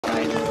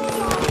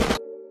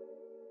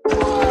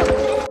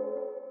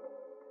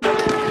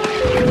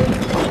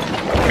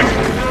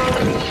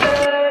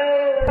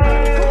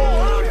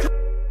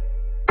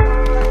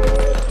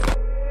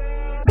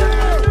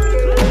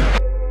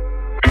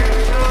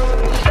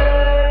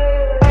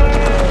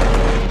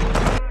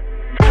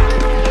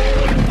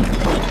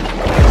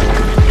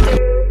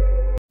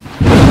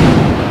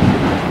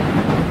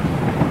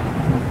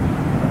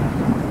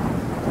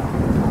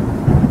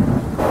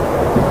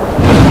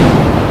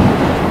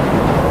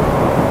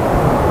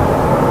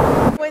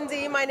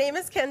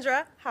name is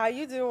Kendra. How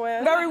you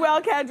doing? Very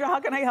well, Kendra. How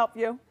can I help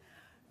you?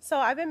 So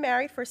I've been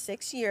married for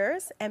 6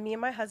 years, and me and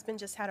my husband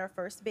just had our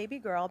first baby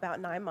girl about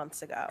 9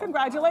 months ago.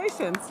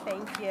 Congratulations.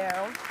 Thank you.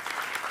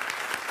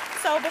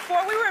 So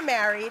before we were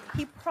married,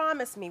 he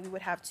promised me we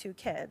would have 2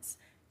 kids,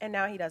 and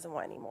now he doesn't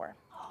want any more.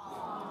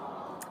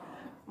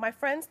 My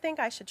friends think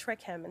I should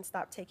trick him and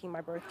stop taking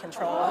my birth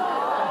control.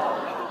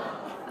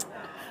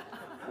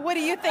 What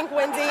do you think,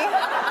 Wendy?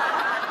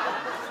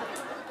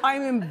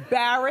 I'm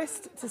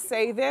embarrassed to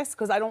say this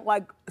because I don't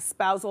like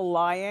spousal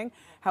lying.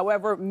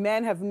 However,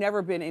 men have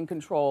never been in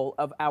control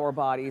of our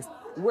bodies.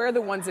 We're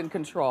the ones in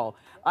control.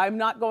 I'm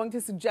not going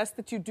to suggest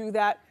that you do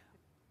that,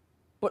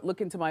 but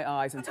look into my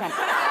eyes and tell me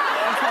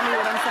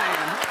what I'm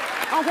saying.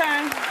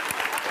 Okay?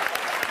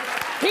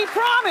 He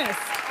promised.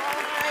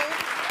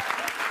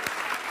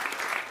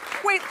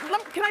 Wait,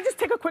 can I just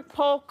take a quick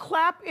poll?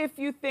 Clap if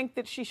you think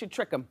that she should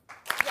trick him.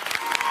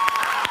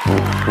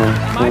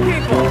 My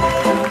people.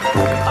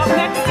 Up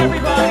next,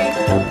 everybody.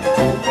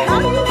 How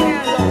do you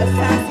handle a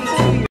sassy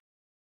 2-year-old?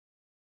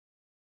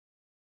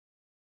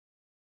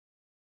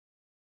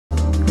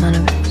 None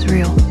of it was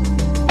real.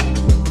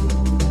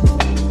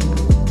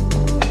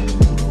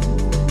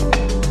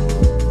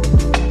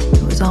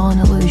 It was all an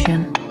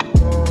illusion.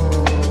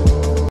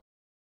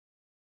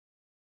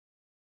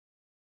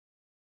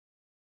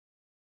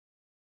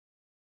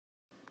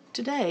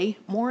 Today,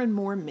 more and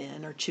more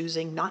men are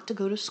choosing not to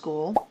go to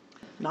school,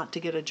 not to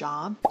get a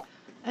job,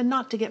 and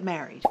not to get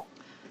married.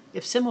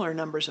 If similar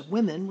numbers of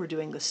women were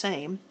doing the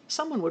same,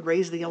 someone would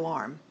raise the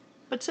alarm.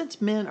 But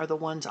since men are the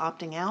ones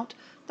opting out,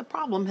 the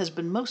problem has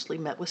been mostly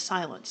met with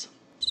silence.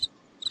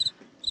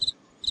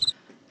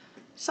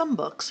 Some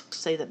books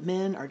say that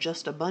men are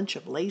just a bunch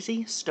of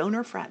lazy,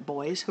 stoner frat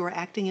boys who are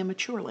acting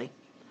immaturely.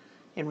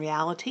 In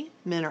reality,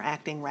 men are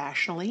acting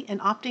rationally and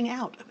opting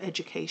out of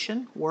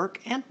education, work,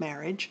 and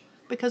marriage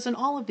because in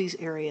all of these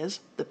areas,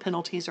 the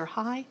penalties are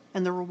high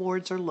and the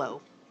rewards are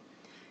low.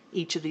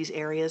 Each of these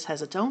areas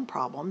has its own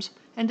problems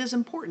and is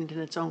important in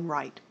its own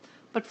right.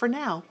 But for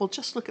now, we'll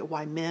just look at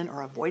why men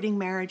are avoiding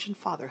marriage and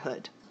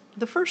fatherhood.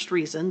 The first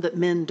reason that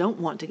men don't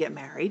want to get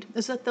married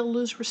is that they'll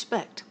lose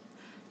respect.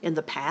 In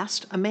the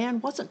past, a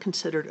man wasn't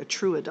considered a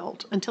true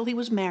adult until he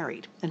was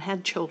married and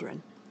had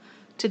children.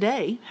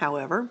 Today,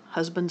 however,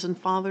 husbands and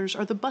fathers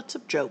are the butts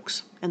of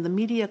jokes, and the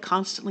media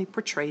constantly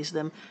portrays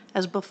them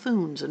as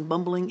buffoons and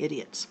bumbling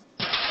idiots.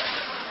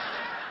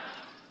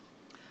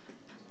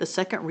 The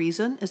second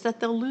reason is that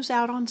they'll lose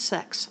out on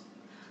sex.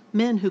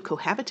 Men who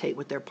cohabitate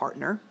with their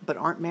partner but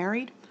aren't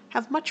married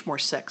have much more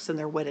sex than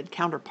their wedded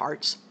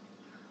counterparts.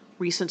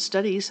 Recent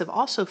studies have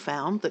also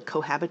found that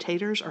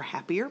cohabitators are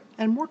happier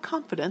and more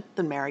confident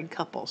than married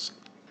couples.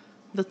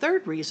 The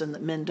third reason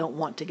that men don't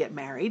want to get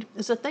married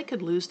is that they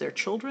could lose their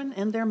children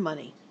and their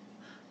money.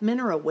 Men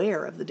are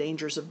aware of the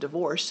dangers of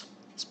divorce,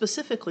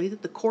 specifically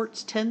that the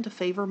courts tend to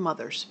favor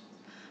mothers.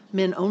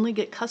 Men only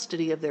get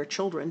custody of their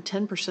children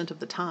 10% of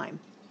the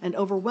time, and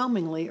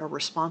overwhelmingly are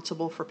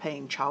responsible for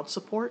paying child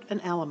support and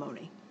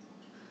alimony.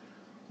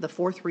 The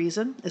fourth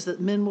reason is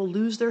that men will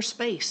lose their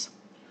space.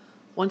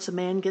 Once a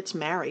man gets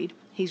married,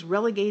 he's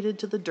relegated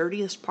to the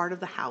dirtiest part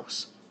of the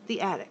house, the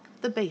attic,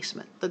 the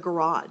basement, the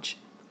garage.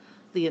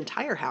 The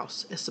entire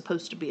house is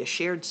supposed to be a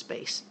shared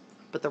space,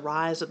 but the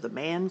rise of the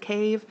man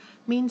cave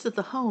means that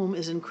the home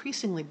is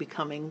increasingly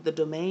becoming the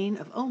domain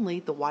of only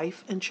the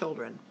wife and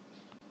children.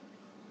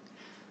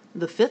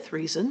 The fifth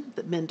reason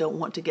that men don't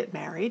want to get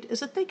married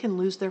is that they can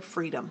lose their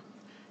freedom.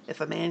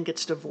 If a man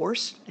gets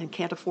divorced and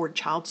can't afford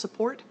child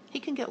support, he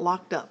can get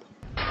locked up.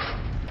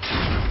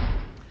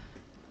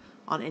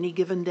 On any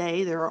given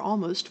day, there are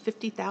almost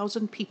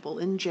 50,000 people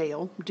in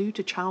jail due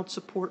to child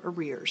support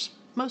arrears,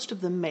 most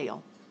of them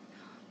male.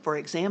 For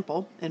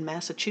example, in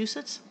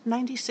Massachusetts,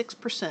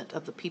 96%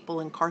 of the people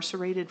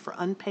incarcerated for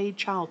unpaid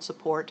child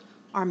support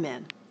are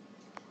men.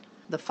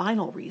 The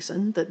final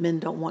reason that men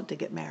don't want to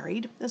get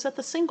married is that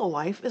the single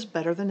life is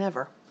better than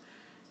ever.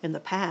 In the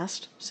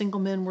past, single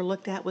men were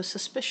looked at with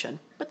suspicion,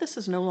 but this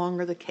is no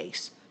longer the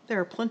case. There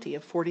are plenty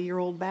of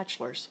 40-year-old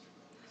bachelors.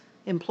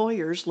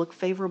 Employers look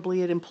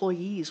favorably at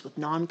employees with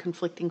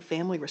non-conflicting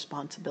family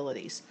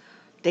responsibilities.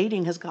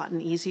 Dating has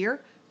gotten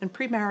easier, and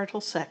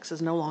premarital sex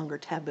is no longer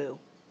taboo.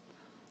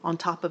 On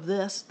top of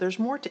this, there's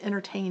more to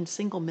entertain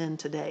single men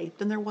today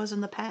than there was in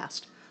the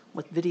past,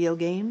 with video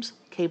games,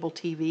 cable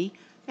TV,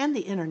 and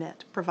the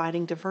internet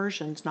providing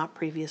diversions not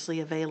previously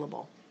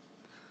available.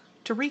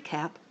 To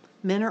recap,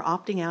 men are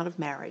opting out of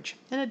marriage,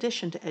 in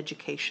addition to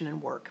education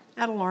and work,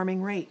 at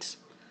alarming rates.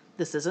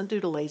 This isn't due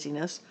to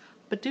laziness,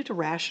 but due to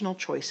rational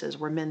choices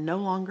where men no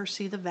longer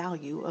see the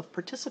value of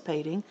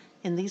participating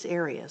in these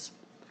areas.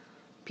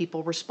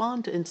 People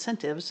respond to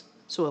incentives,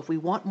 so if we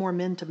want more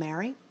men to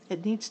marry,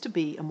 it needs to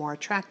be a more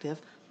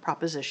attractive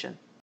proposition.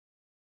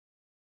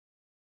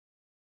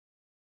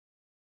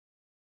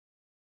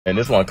 And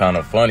this one kind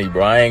of funny,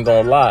 bro. I ain't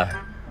gonna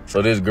lie.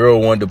 So this girl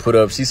wanted to put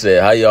up, she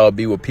said, how y'all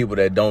be with people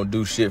that don't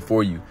do shit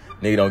for you?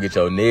 Nigga don't get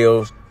your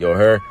nails, your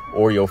hair,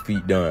 or your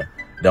feet done.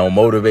 don't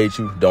motivate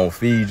you, don't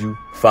feed you,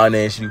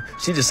 finance you.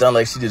 She just sound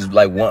like she just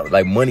like want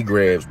like money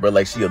grabs, bro.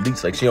 Like she a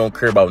leech, like she don't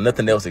care about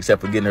nothing else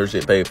except for getting her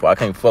shit paid for. I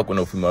can't fuck with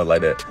no female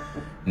like that.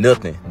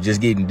 Nothing,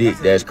 just getting dick.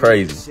 That's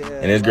crazy.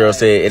 And this girl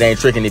said it ain't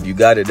tricking if you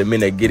got it. The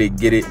men that get it,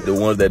 get it. The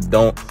ones that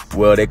don't,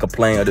 well, they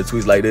complain of the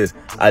tweets like this.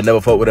 I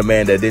never fuck with a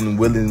man that didn't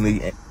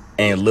willingly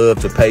and love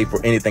to pay for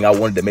anything I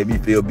wanted that made me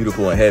feel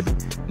beautiful and happy.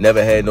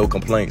 Never had no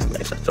complaints.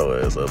 Man, shut your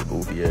ass up,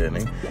 goofy ass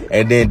nigga.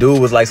 And then dude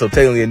was like, so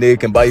technically a nigga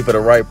can buy you for the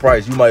right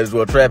price. You might as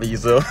well traffic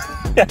yourself.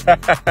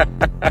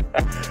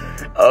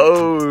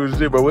 Oh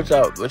shit, bro! What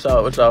y'all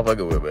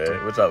fucking with,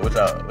 man? What y'all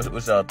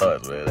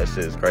thoughts, man? That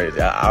shit is crazy.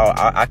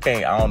 I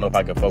can't. I don't know if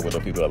I can fuck with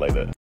those people like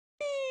that.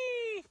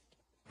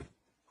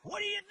 What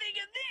do you think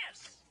of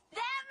this?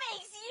 That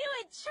makes you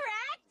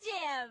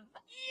attractive.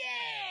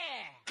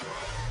 Yeah.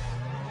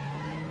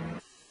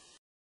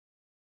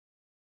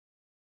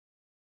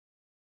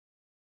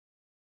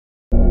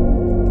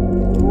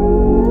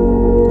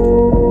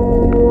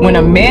 When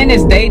a man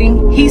is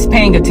dating, he's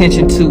paying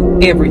attention to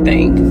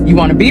everything. You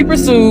want to be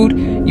pursued.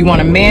 You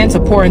want a man to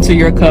pour into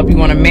your cup. You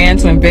want a man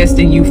to invest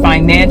in you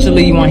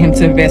financially. You want him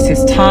to invest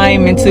his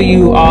time into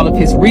you, all of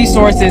his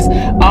resources,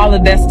 all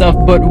of that stuff.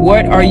 But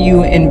what are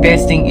you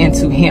investing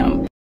into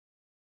him?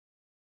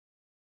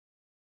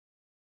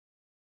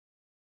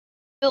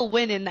 You will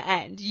win in the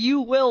end.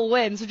 You will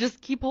win. So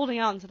just keep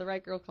holding on until the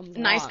right girl comes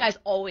along. Nice guys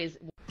always.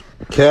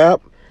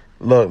 Cap,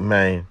 look,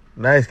 man.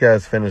 Nice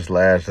guys finish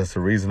last. That's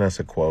the reason that's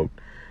a quote.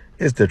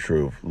 It's the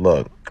truth.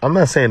 Look, I'm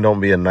not saying don't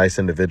be a nice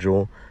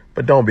individual,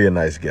 but don't be a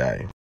nice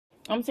guy.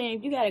 I'm saying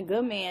if you got a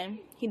good man,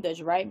 he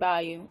does right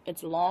by you,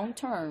 it's long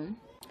term,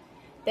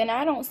 then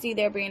I don't see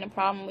there being a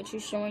problem with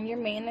you showing your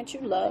man that you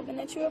love and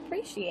that you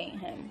appreciate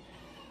him.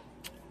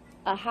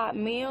 A hot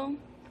meal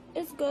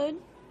is good.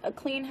 A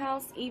clean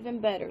house,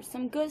 even better.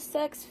 Some good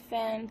sex,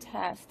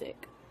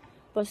 fantastic.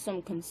 But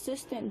some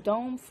consistent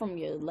dome from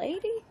your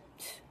lady?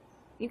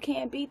 You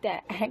can't beat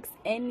that. Ask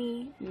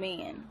any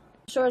man.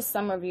 I'm sure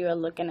some of you are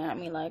looking at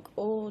me like,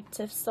 oh,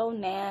 Tiff's so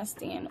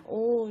nasty, and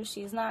oh,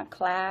 she's not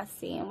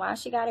classy, and why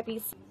she gotta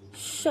be...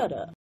 Shut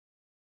up.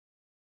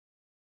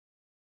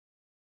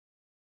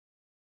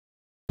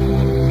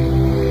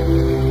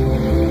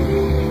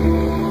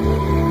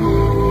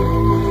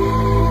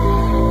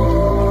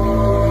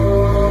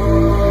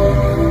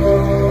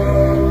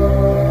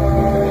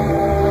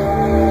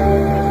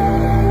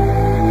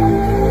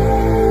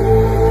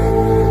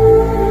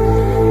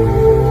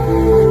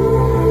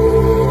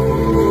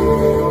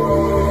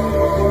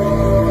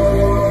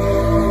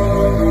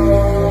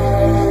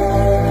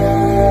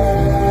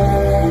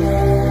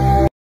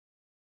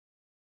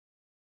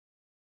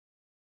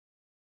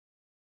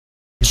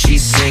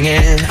 She's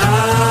singing,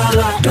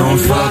 don't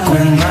fuck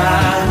with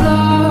my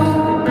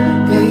love,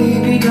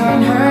 baby,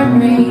 don't hurt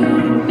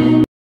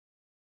me.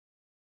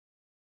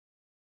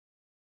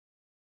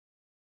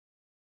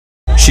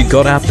 She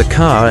got out the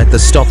car at the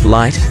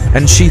stoplight,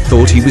 and she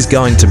thought he was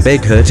going to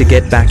beg her to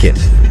get back in.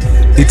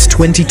 It's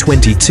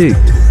 2022,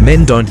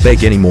 men don't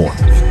beg anymore.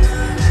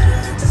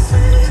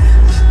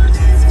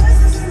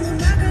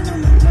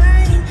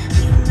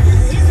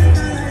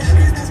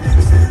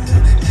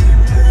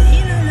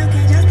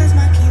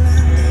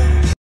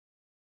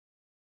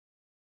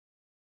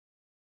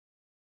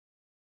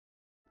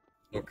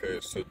 Okay,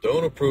 so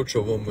don't approach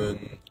a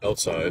woman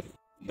outside,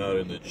 not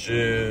in the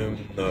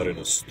gym, not in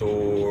a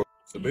store,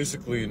 so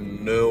basically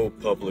no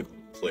public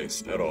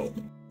place at all.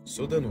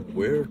 So then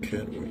where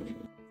can we?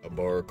 A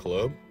bar or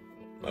club?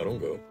 I don't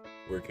go.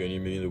 Where can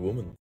you meet a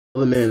woman? All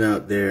the men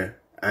out there,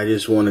 I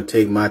just want to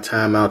take my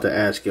time out to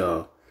ask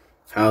y'all,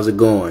 how's it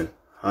going?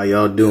 How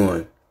y'all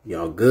doing?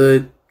 Y'all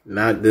good?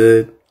 Not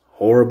good?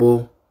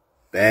 Horrible?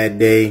 Bad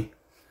day?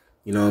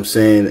 You know what I'm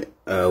saying?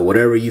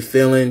 Whatever you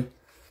feeling,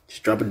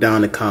 just drop it down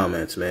in the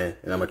comments, man.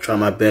 And I'm going to try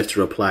my best to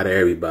reply to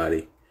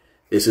everybody.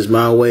 This is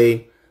my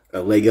way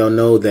of letting y'all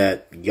know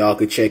that y'all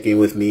could check in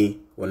with me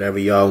whenever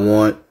y'all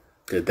want.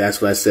 Because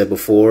that's what I said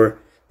before.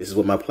 This is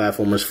what my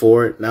platform is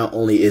for. Not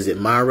only is it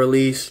my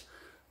release,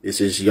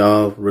 this is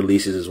y'all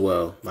releases as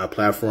well. My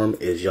platform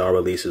is y'all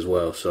release as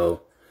well.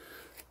 So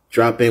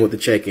drop in with the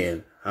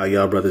check-in. How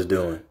y'all brothers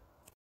doing?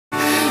 If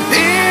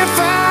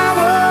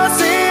I was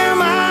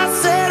him, I'd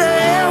say to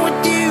hell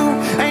with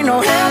you. Ain't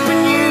no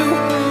helping you.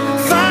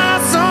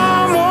 Find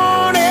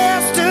someone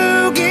else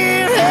to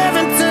give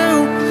heaven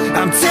to.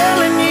 I'm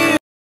telling you.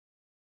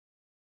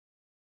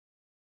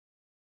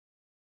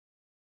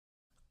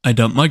 I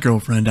dumped my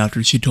girlfriend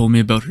after she told me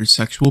about her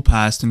sexual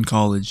past in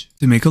college.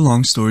 To make a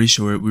long story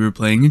short, we were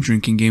playing a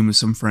drinking game with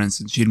some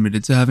friends and she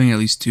admitted to having at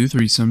least 2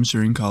 threesomes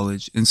during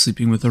college and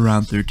sleeping with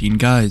around 13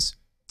 guys.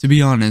 To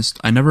be honest,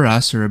 I never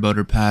asked her about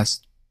her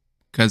past,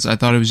 cause I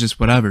thought it was just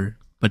whatever,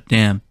 but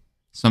damn.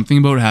 Something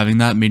about having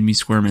that made me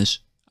squirmish.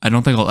 I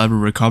don't think I'll ever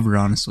recover,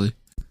 honestly.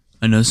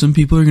 I know some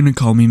people are gonna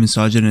call me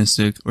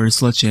misogynistic or a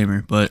slut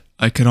shamer, but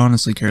I could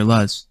honestly care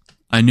less.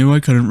 I knew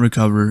I couldn't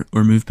recover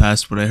or move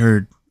past what I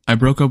heard. I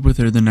broke up with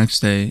her the next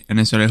day, and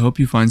I said I hope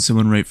you find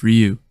someone right for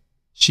you.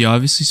 She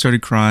obviously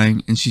started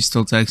crying, and she's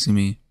still texting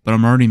me, but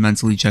I'm already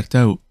mentally checked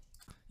out.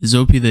 Is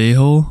OP the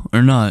a-hole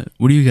or not?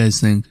 What do you guys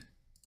think?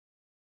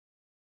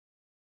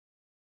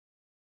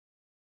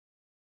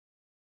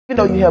 Even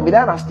though you held me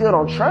down, I still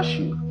don't trust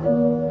you.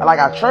 Like,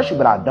 I trust you,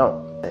 but I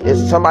don't.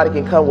 If somebody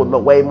can come with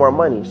way more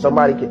money,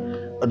 somebody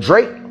can,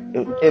 Drake,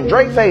 if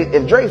Drake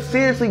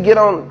seriously get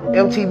on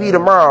MTV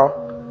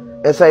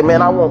tomorrow and say,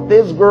 man, I want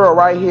this girl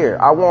right here,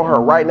 I want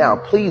her right now,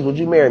 please, would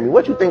you marry me?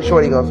 What you think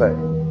Shorty gonna say?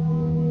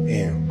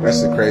 Damn,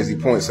 that's a crazy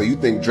point. So you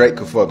think Drake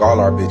could fuck all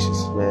our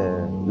bitches?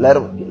 Man, let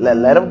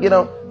him get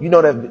on. You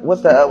know that,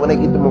 what's that, when they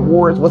get them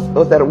awards,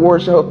 what's that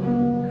award show?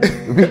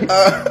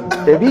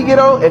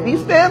 If he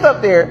stands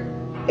up there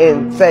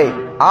and say,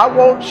 I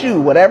want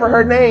you, whatever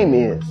her name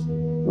is,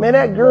 man,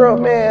 that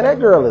girl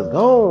is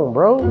gone,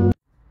 bro.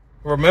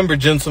 Remember,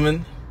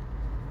 gentlemen,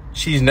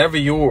 she's never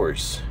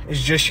yours.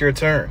 It's just your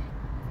turn.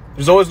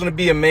 There's always going to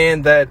be a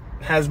man that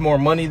has more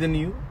money than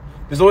you.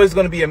 There's always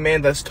going to be a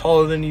man that's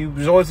taller than you.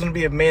 There's always going to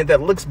be a man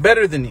that looks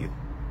better than you.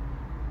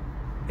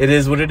 It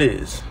is what it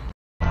is.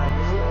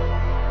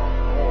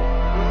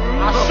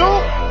 I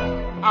shoot,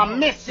 I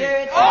miss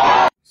it.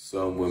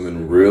 Some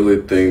women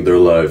really think their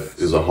life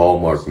is a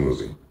Hallmark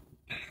movie,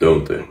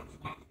 don't they?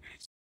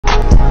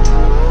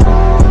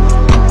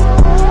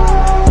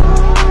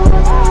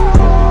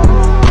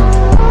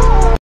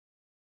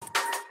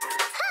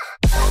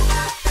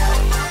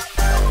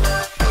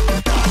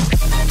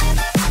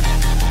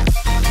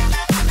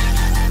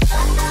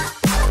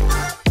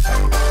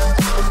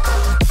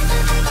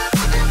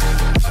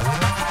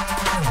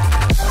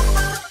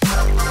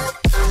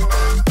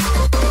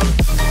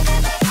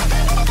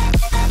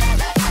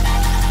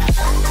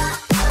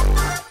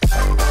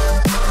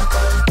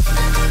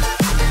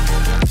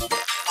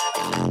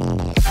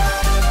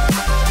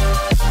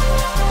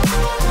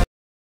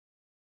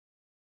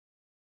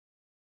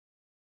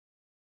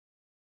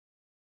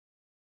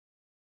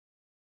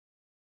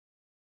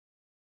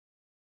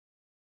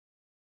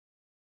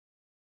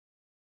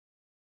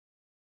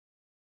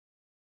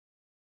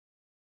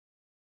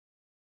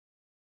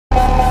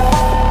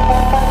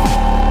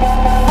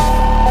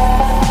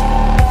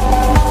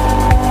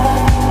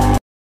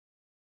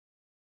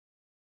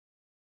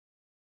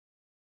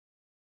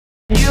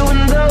 You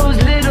and those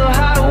little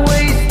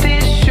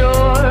high-waisted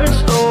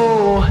shorts,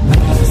 oh.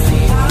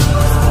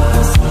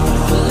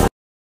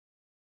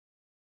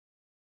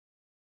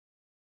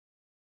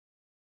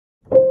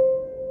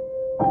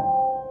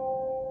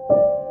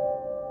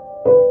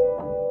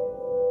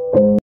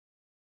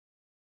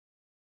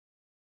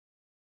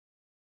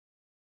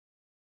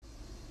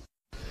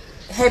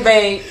 Hey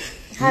babe,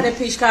 how that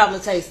peach cobbler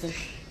tasting?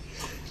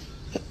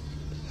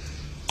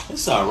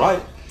 It's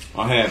alright.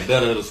 I had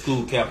better at the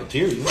school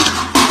cafeteria.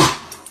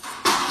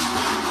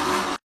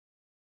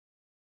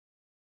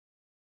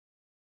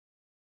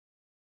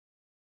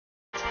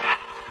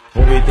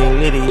 Everything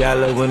litty, I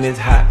love when it's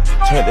hot.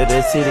 Turned to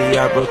the city,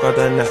 I broke out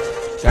the knot.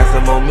 Got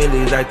some more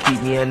millies that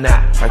keep me a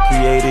knot. I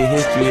created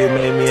history, it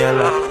made me a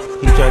lot.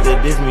 He tried to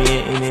diss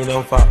me and it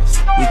don't false.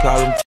 We call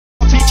him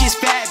Bitches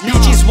fat,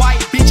 bitches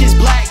white, bitches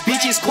black,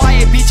 bitches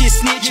quiet, bitches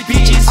snitch,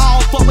 bitches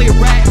all fuck with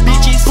rap,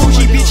 bitches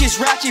bougie, bitches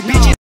ratchet,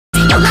 bitches.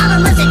 Your mama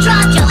must have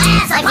dropped your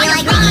ass. I feel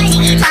like Ricky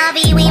Tiki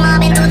Tavi. We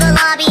mobbing through the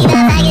lobby.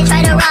 That faggot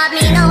tried to rob me.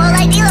 No whole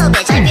like D-Lo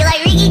bitch. I feel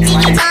like Ricky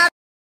Tiki Tavi.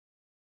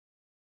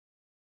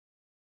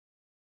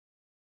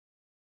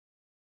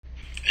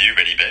 Are you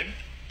ready, babe?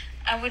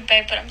 I would,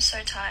 babe, but I'm so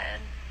tired.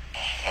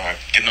 Alright,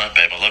 good night,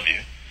 babe. I love you.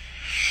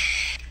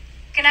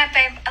 Good night,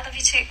 babe. I love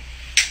you too.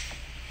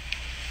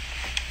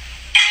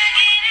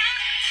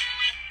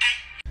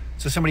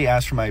 So somebody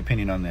asked for my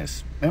opinion on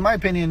this. In my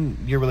opinion,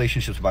 your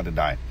relationship's about to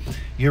die.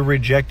 You're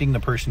rejecting the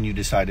person you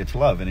decided to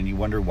love, and then you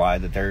wonder why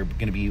that they're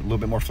going to be a little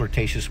bit more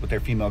flirtatious with their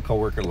female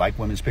coworker, like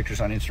women's pictures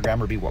on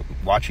Instagram, or be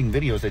watching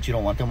videos that you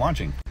don't want them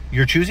watching.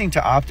 You're choosing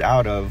to opt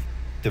out of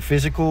the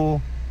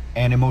physical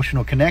and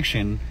emotional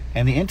connection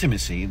and the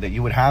intimacy that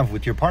you would have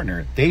with your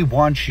partner. They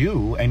want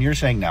you, and you're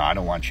saying, no, I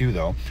don't want you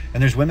though.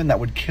 And there's women that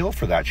would kill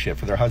for that shit,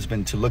 for their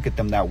husband to look at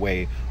them that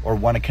way or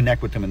want to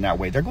connect with them in that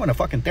way. They're going to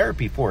fucking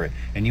therapy for it.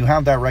 And you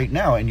have that right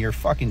now, and you're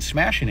fucking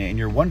smashing it, and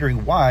you're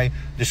wondering why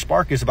the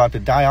spark is about to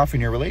die off in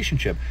your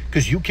relationship,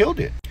 because you killed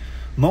it.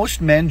 Most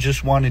men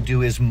just want to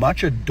do as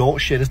much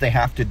adult shit as they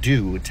have to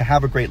do to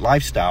have a great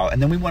lifestyle,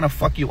 and then we want to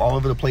fuck you all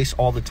over the place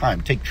all the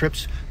time. Take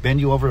trips, bend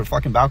you over a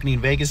fucking balcony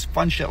in Vegas,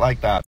 fun shit like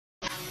that.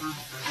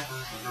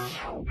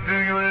 Do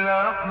you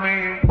love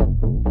me?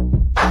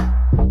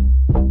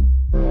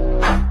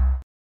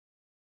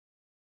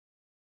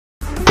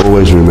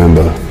 Always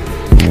remember,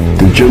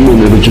 the gym will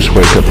never just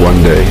wake up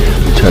one day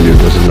and tell you it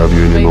doesn't love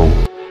you anymore.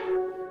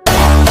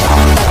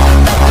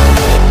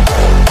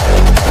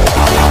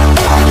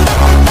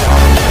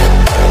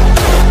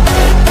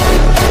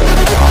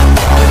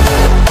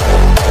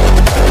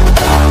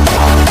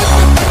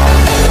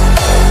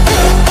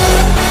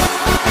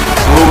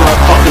 We're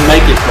gonna fucking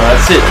make it, bro.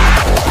 That's it.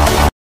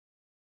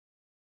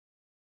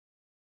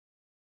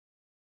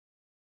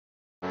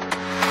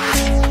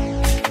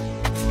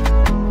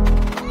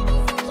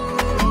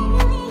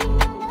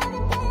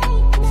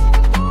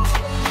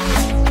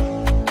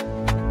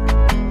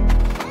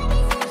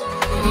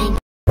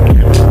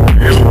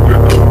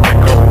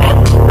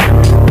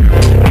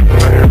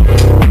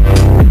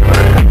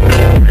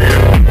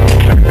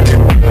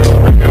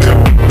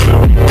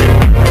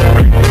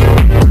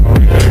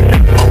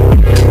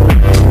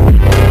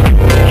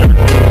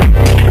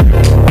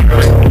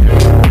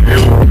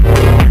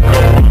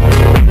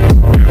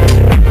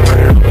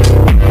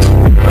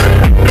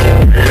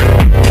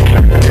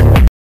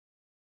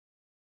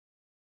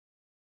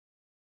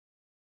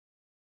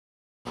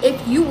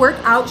 work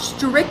out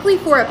strictly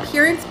for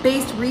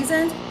appearance-based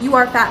reasons, you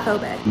are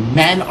fatphobic.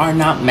 Men are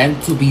not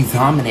meant to be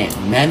dominant.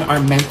 Men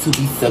are meant to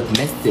be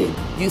submissive.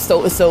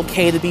 So it's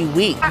okay to be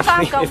weak.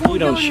 If you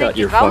don't shut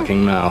your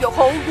fucking mouth,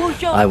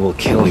 I will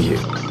kill you.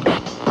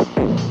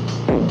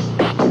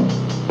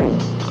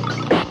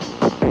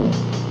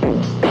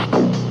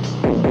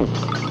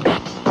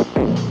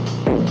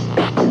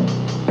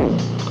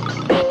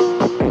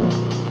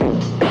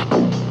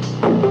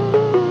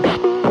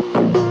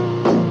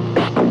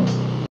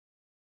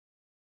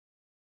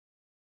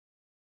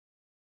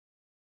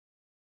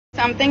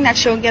 Something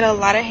that you'll get a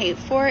lot of hate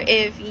for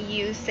if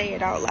you say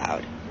it out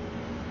loud.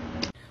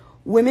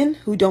 Women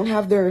who don't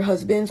have their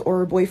husbands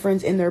or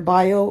boyfriends in their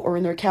bio or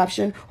in their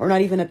caption or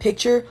not even a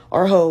picture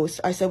are hoes.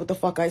 I said what the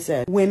fuck I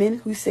said. Women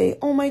who say,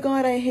 oh my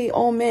god, I hate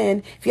all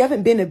men. If you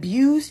haven't been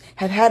abused,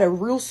 have had a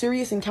real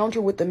serious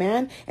encounter with the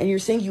man, and you're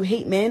saying you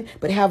hate men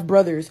but have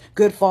brothers,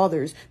 good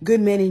fathers,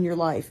 good men in your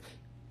life,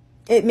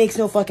 it makes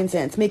no fucking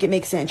sense. Make it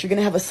make sense. You're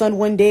gonna have a son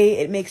one day.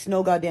 It makes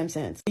no goddamn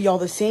sense. Y'all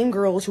the same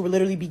girls who will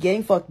literally be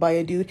getting fucked by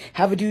a dude,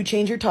 have a dude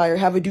change your tire,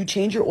 have a dude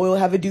change your oil,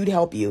 have a dude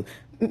help you.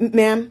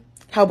 Ma'am,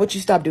 how about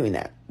you stop doing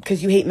that?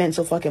 Because you hate men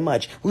so fucking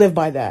much. Live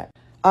by that.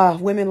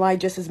 Women lie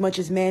just as much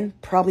as men,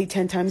 probably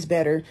 10 times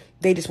better.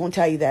 They just won't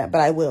tell you that, but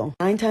I will.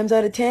 9 times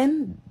out of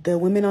 10, the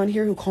women on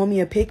here who call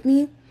me a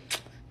pick-me,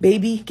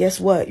 baby, guess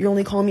what? You're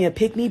only calling me a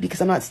pick-me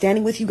because I'm not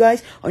standing with you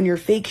guys on your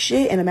fake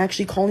shit, and I'm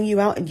actually calling you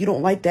out, and you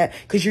don't like that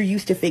because you're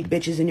used to fake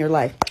bitches in your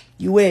life.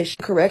 You wish.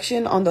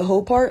 Correction on the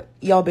hoe part,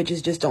 y'all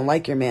bitches just don't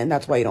like your man.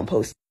 That's why you don't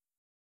post.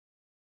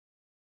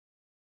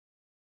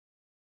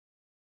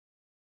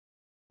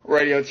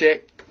 Radio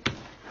check.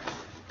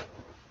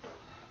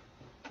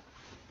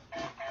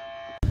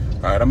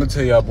 Alright, I'm gonna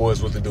tell y'all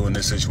boys what to do in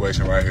this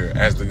situation right here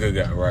as the good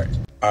guy, right?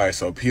 Alright,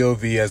 so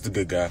POV as the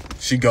good guy.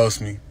 She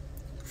ghosts me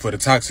for the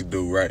toxic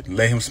dude, right?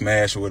 Let him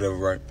smash or whatever,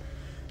 right?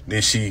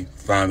 Then she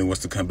finally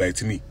wants to come back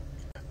to me.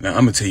 Now,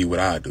 I'm gonna tell you what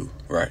I do,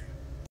 right?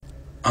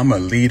 I'm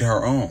gonna lead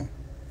her on.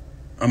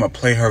 I'm gonna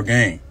play her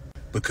game.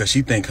 Because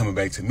she think coming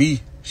back to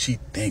me, she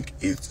think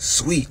it's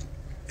sweet.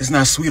 It's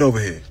not sweet over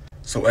here.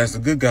 So as the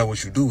good guy,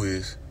 what you do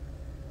is,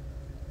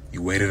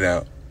 you wait it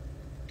out.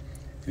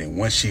 And then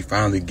once she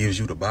finally gives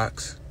you the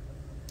box,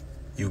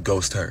 you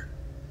ghost her.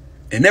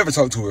 And never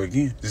talk to her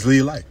again. Just live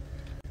your life.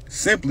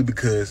 Simply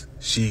because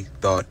she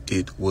thought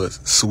it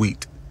was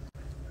sweet.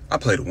 I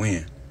play to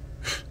win.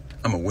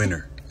 I'm a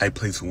winner. I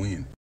play to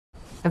win.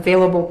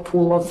 Available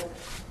pool of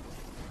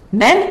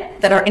men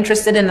that are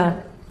interested in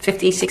a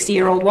 50,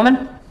 60-year-old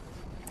woman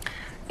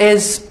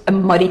is a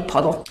muddy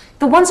puddle.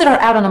 The ones that are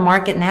out on the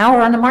market now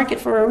are on the market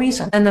for a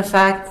reason. And the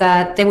fact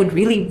that they would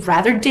really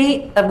rather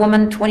date a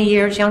woman 20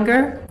 years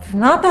younger,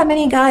 not that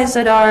many guys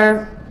that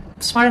are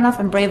smart enough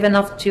and brave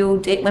enough to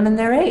date women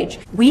their age.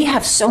 We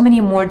have so many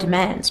more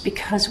demands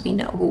because we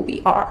know who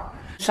we are.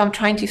 So I'm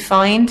trying to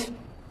find,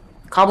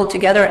 cobble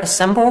together,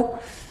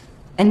 assemble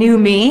a new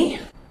me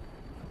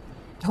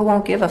who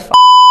won't give a fuck.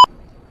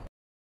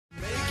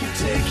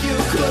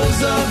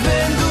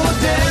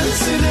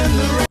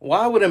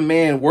 Why would a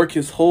man work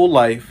his whole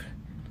life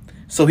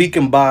so he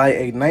can buy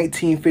a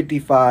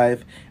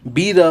 1955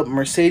 beat up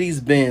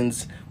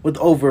Mercedes-Benz with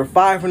over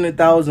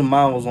 500,000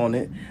 miles on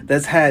it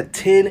that's had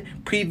 10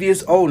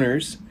 previous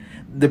owners?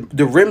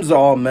 The rims are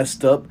all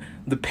messed up.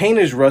 The paint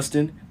is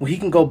rusting. When he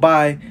can go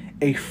buy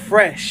a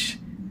fresh,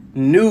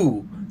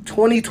 new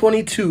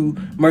 2022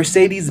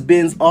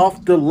 Mercedes-Benz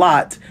off the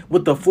lot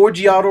with the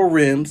 4Giotto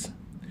rims,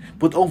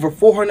 with over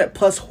 400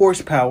 plus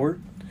horsepower,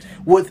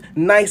 with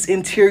nice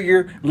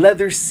interior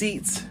leather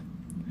seats,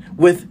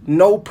 with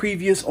no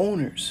previous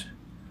owners.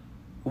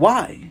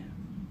 Why?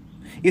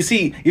 You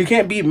see, you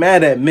can't be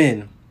mad at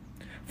men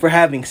for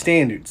having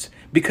standards,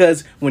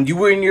 because when you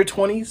were in your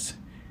 20s,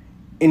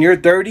 in your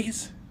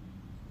 30s,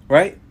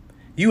 right,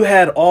 you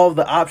had all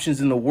the options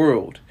in the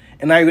world,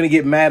 and now you're going to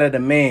get mad at a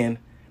man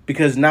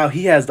because now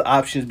he has the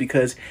options,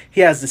 because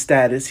he has the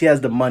status, he has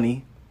the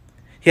money,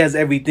 he has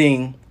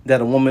everything that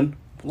a woman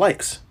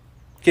likes.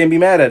 Can't be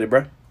mad at it,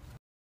 bruh.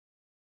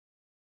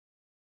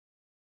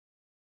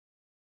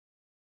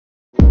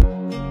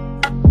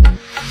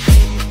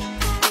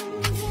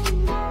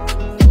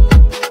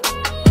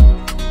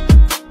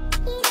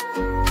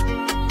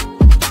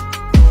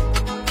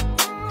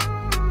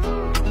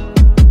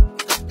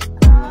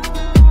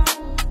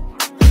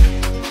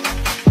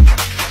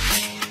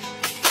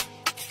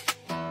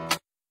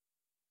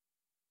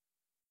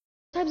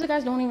 Types of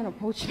guys don't even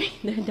approach me.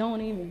 They don't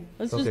even.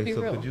 Let's just be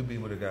real. Could you be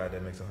with a guy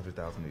that makes $100,000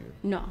 a year?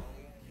 No.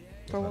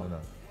 That's not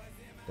enough.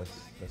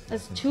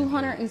 That's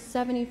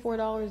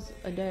 $274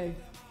 a day.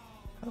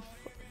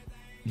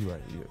 You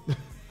right.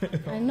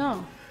 I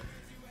know.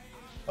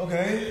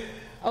 Okay.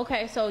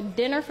 Okay, so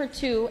dinner for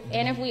 2,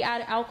 and if we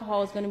add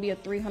alcohol, it's gonna be a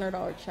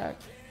 $300 check.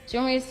 So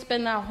you want me to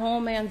spend that whole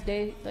man's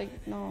day?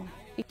 Like, no.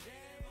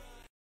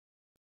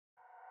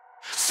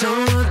 So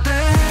what the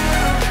hell?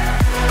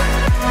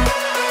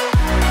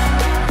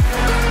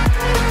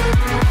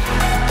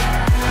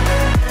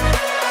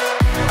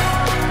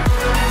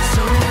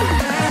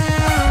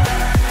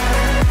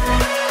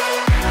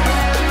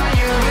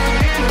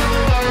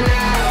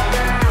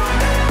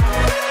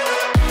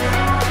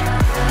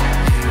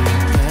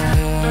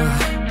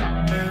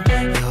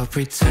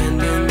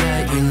 pretending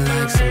that you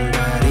like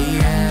somebody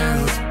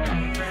else,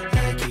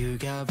 like you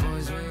got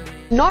boys with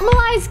it.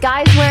 Normalize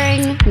guys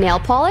wearing nail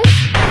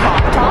polish,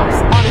 crop tops,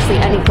 honestly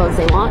any clothes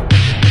they want.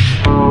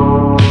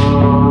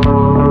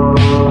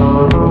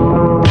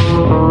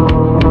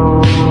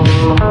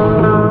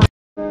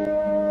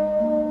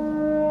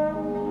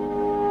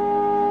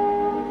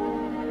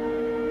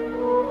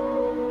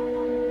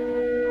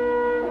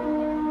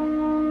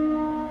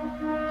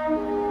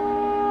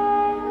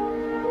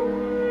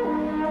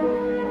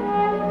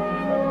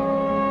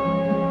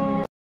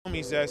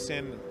 That's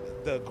in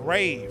the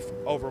grave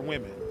over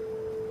women.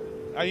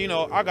 You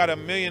know, I got a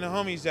million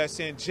homies that's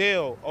in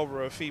jail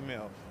over a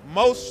female.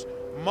 Most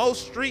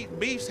street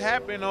beefs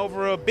happen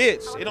over a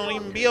bitch. It don't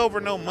even be over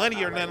no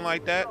money or nothing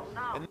like that.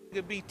 A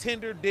nigga be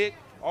tender dick,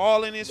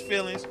 all in his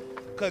feelings,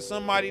 cause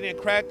somebody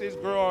didn't crack this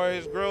girl or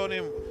his girl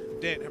then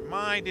her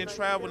mind didn't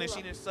travel and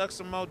she didn't suck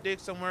some more dick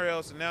somewhere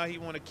else, and now he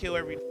want to kill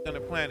every on the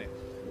planet.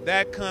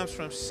 That comes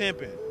from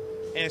simping,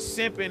 and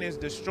simping is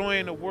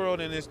destroying the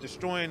world and it's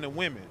destroying the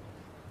women.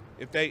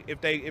 If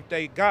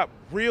they got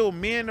real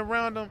men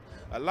around them,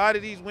 a lot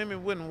of these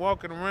women wouldn't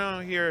walking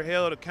around here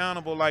held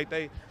accountable like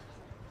they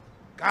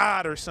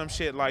God or some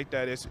shit like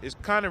that. It's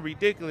kind of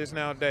ridiculous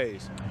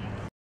nowadays.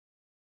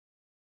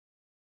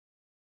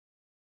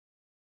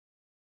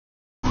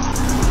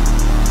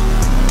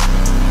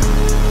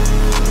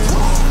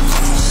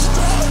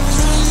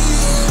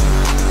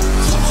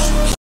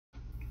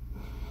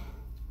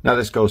 Now,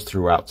 this goes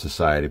throughout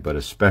society, but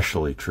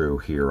especially true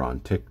here on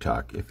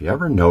TikTok. If you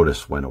ever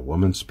notice when a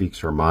woman speaks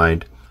her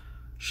mind,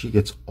 she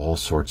gets all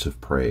sorts of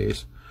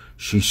praise.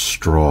 She's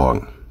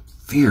strong,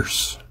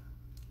 fierce,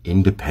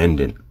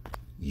 independent.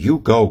 You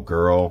go,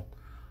 girl.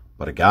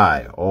 But a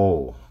guy,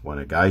 when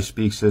a guy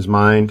speaks his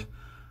mind,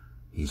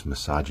 he's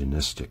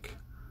misogynistic,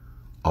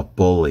 a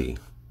bully,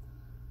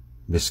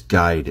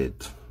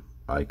 misguided.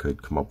 I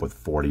could come up with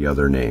 40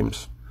 other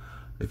names.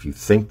 If you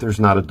think there's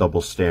not a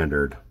double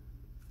standard,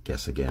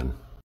 guess again.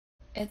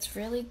 It's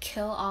really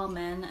kill all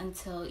men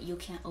until you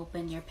can't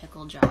open your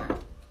pickle jar.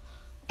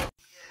 I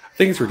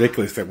think it's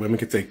ridiculous that women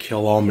can say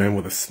kill all men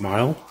with a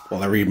smile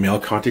while every male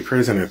content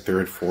creator is on their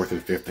third, fourth,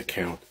 and fifth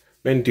account.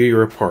 Men, do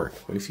your part.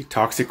 When you see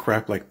toxic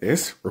crap like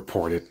this,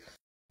 report it.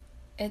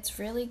 It's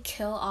really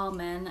kill all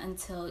men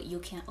until you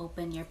can't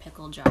open your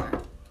pickle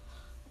jar.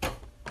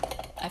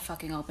 I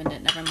fucking opened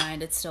it, never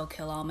mind, it's still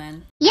kill all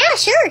men. Yeah,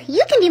 sure,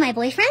 you can be my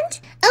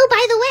boyfriend. Oh,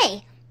 by the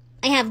way,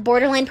 I have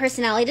borderline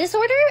personality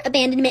disorder,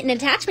 abandonment and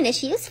attachment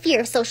issues,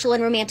 fear of social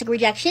and romantic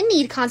rejection,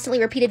 need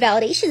constantly repeated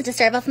validations to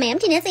starve off my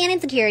emptiness and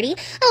insecurity.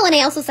 Oh, and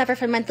I also suffer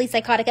from monthly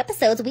psychotic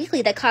episodes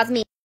weekly that cause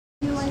me...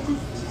 You like to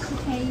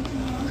pay?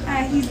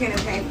 He's gonna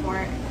pay for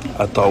it.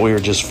 I thought we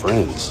were just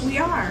friends. We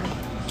are.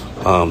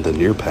 Then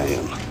you're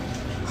paying.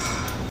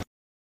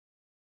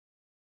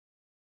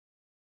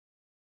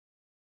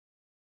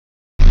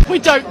 We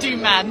don't do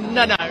men,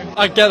 no.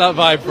 I get that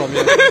vibe from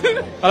you.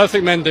 I don't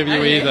think men do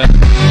you either.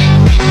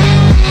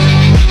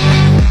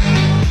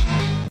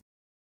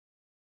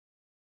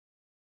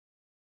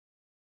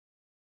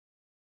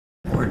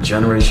 We're a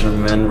generation of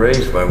men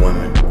raised by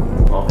women.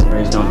 Often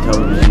raised on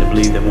television to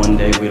believe that one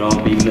day we'd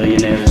all be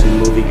millionaires and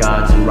movie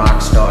gods and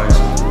rock stars.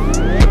 But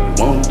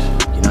we won't.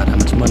 You're not how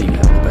much money you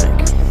have in the bank.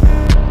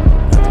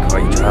 Not the car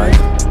you drive.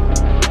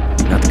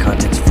 Not the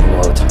contents of your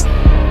wallet.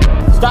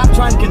 Stop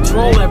trying to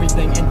control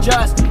everything and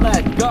just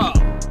let go.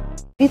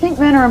 Do you think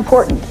men are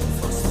important?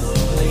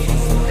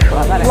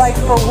 Like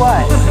for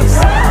what?